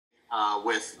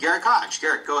with Garrett Koch.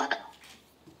 Garrett, go ahead.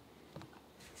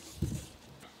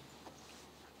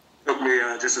 Took me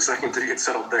just a second to get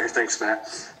settled there. Thanks, Matt.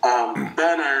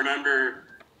 Ben, I remember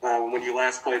when you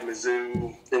last played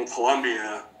Mizzou in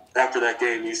Columbia, after that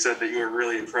game, you said that you were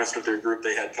really impressed with their group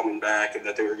they had coming back and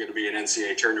that they were going to be an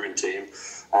NCAA tournament team.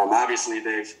 Obviously,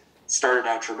 they've started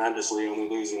out tremendously, only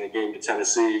losing a game to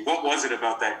Tennessee. What was it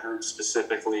about that group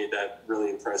specifically that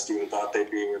really impressed you and thought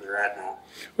they'd be where they're at now?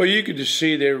 Well, you could just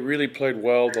see they really played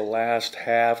well the last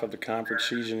half of the conference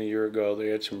season a year ago. They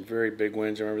had some very big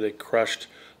wins. I remember they crushed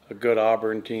a good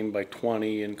Auburn team by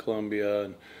 20 in Columbia,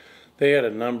 and they had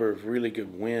a number of really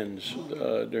good wins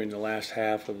during the last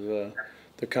half of the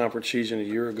conference season a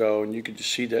year ago, and you could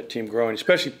just see that team growing.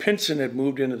 Especially Pinson had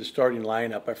moved into the starting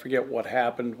lineup. I forget what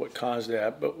happened, what caused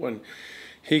that, but when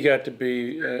he got to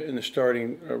be in the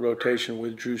starting rotation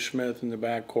with Drew Smith in the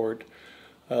backcourt,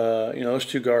 those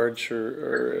two guards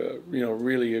are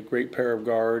really a great pair of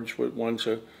guards. One's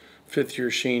a fifth-year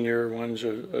senior, one's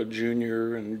a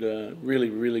junior, and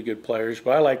really, really good players.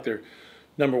 But I like their,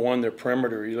 number one, their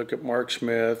perimeter. You look at Mark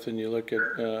Smith, and you look at,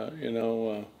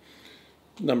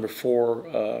 number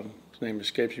 4, his name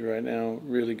escapes me right now,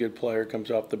 really good player,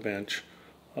 comes off the bench.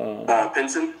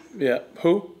 Pinson? Yeah.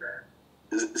 Who?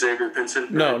 Xavier Pinson?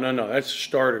 No, that's a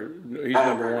starter. He's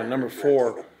number 1. Number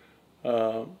 4,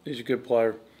 he's a good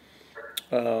player.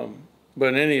 But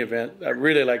in any event, I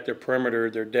really like their perimeter,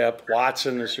 their depth.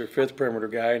 Watson is their 5th perimeter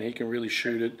guy, and he can really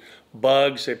shoot it.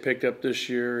 Bugs they picked up this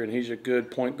year, and he's a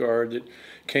good point guard that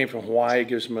came from Hawaii,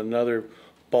 gives them another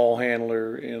ball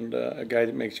handler and a guy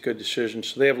that makes good decisions.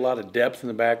 So they have a lot of depth in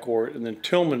the backcourt. And then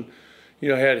Tillman,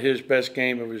 had his best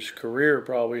game of his career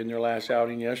probably in their last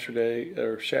outing yesterday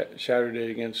or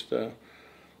Saturday against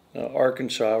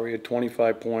Arkansas, where he had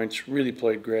 25 points, really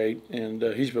played great, and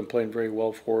he's been playing very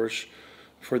well for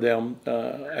them.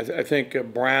 I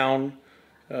think Brown,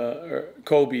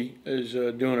 Kobe is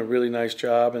doing a really nice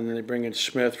job, and then they bring in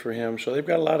Smith for him. So they've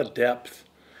got a lot of depth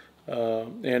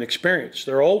and experience.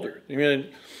 They're older. I mean,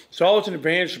 it's always an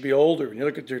advantage to be older. When you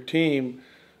look at their team,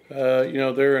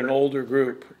 they're an older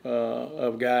group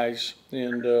of guys,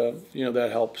 and, that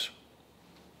helps.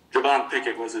 Javon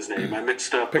Pickett was his name. I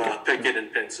mixed up Pickett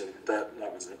and Pinson. That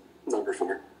was it. Number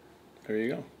 4. There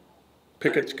you go.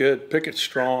 Pickett's good. Pickett's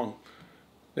strong.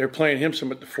 They're playing him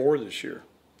some at the 4 this year.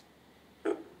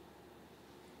 We'll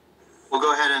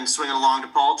go ahead and swing it along to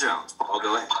Paul Jones. Paul,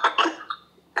 go ahead.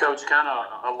 Coach, kind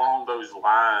of along those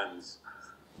lines,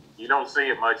 you don't see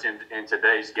it much in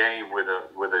today's game with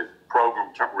a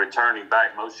program returning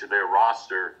back most of their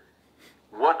roster.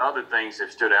 What other things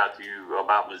have stood out to you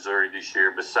about Missouri this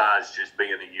year besides just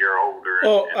being a year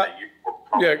older?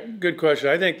 Yeah, good question.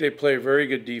 I think they play very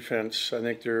good defense. I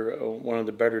think they're one of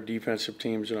the better defensive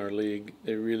teams in our league.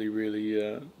 They really,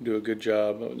 really do a good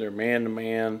job. They're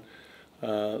man-to-man.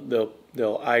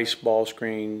 They'll ice ball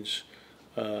screens.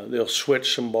 They'll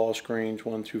switch some ball screens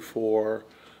 1 through 4.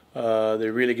 They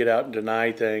really get out and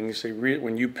deny things.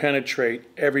 When you penetrate,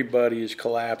 everybody is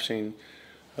collapsing,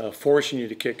 forcing you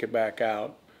to kick it back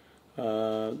out.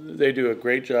 They do a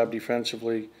great job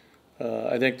defensively.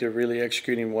 I think they're really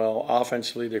executing well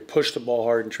offensively. They push the ball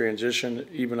hard in transition.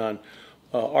 Even on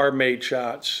our made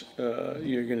shots,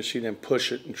 you're going to see them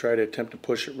push it and try to attempt to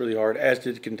push it really hard, as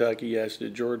did Kentucky, as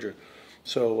did Georgia.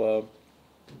 So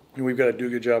we've got to do a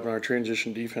good job on our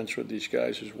transition defense with these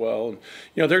guys as well.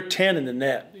 And, they're 10 in the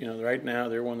net. Right now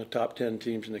they're one of the top 10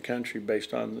 teams in the country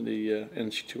based on the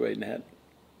NC2A net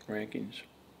rankings.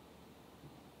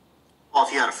 Well,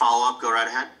 if you had a follow-up, go right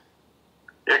ahead.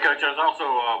 Yeah, Coach, I was also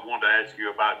wanted to ask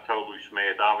you about Tolu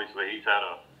Smith. Obviously, he's had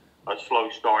a slow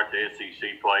start to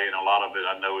SEC play, and a lot of it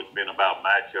I know it's been about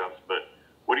matchups. But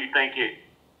what do you think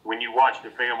when you watch the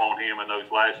film on him in those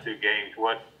last 2 games,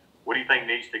 what do you think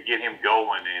needs to get him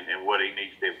going and what he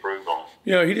needs to improve on?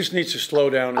 He just needs to slow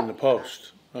down in the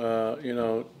post.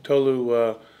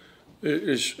 Tolu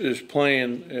is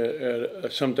playing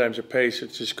at sometimes a pace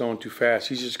that's just going too fast.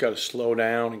 He's just got to slow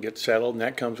down and get settled, and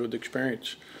that comes with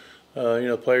experience.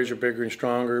 Players are bigger and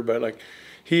stronger, but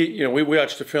we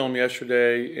watched the film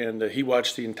yesterday, and he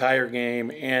watched the entire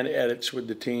game and edits with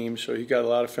the team, so he got a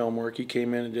lot of film work. He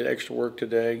came in and did extra work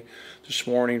this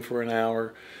morning for an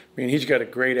hour. I mean, he's got a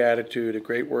great attitude, a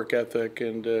great work ethic,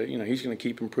 and, he's going to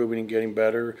keep improving and getting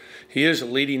better. He is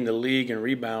leading the league in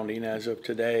rebounding as of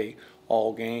today,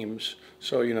 all games.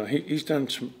 So, he's done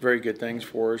some very good things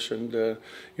for us. And,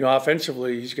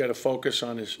 offensively, he's got to focus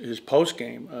on his post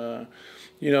game.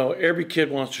 Every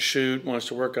kid wants to shoot, wants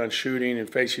to work on shooting and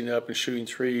facing up and shooting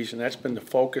threes, and that's been the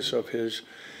focus of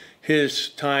his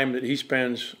time that he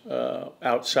spends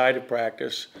outside of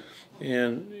practice.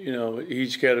 And, you know,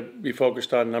 he's got to be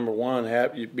focused on, number one,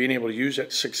 being able to use that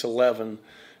 6'11",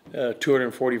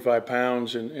 245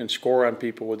 pounds and score on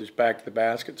people with his back to the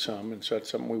basket some. And so that's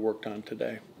something we worked on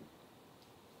today.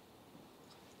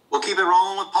 We'll keep it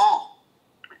rolling with Paul.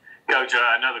 Coach,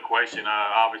 another question.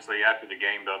 Obviously, after the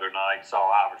game the other night, saw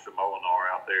Iverson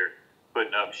Molinar out there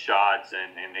putting up shots,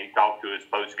 and he talked to us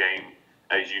post-game,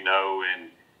 as you know, and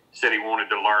said he wanted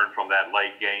to learn from that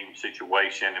late-game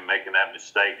situation and making that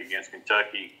mistake against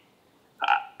Kentucky.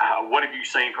 What have you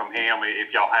seen from him,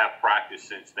 if y'all have practiced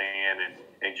since then,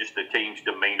 and just the team's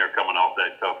demeanor coming off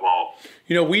that tough loss?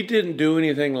 You know, we didn't do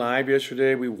anything live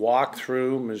yesterday. We walked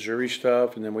through Missouri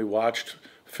stuff, and then we watched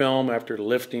film after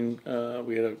lifting.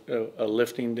 We had a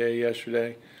lifting day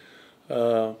yesterday.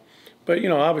 But, you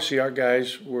know, obviously our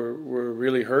guys were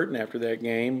really hurting after that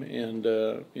game, and,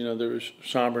 you know, there was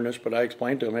somberness, but I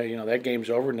explained to them, hey, you know, that game's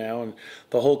over now, and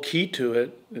the whole key to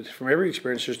it, is from every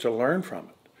experience, is to learn from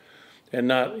it and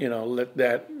not, you know, let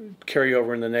that carry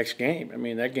over in the next game. I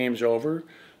mean, that game's over.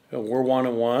 We're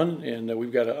 1-1, and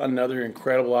we've got another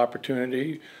incredible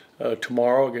opportunity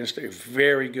tomorrow against a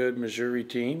very good Missouri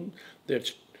team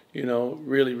that's, you know,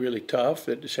 really, really tough,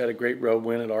 that just had a great road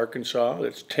win at Arkansas.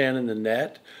 That's 10 in the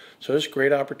net. So it's a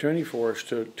great opportunity for us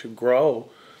to grow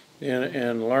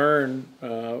and learn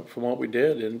from what we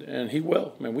did, and he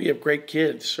will. I mean, we have great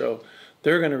kids, so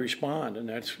they're going to respond, and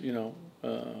that's, you know,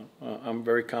 I'm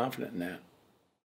very confident in that.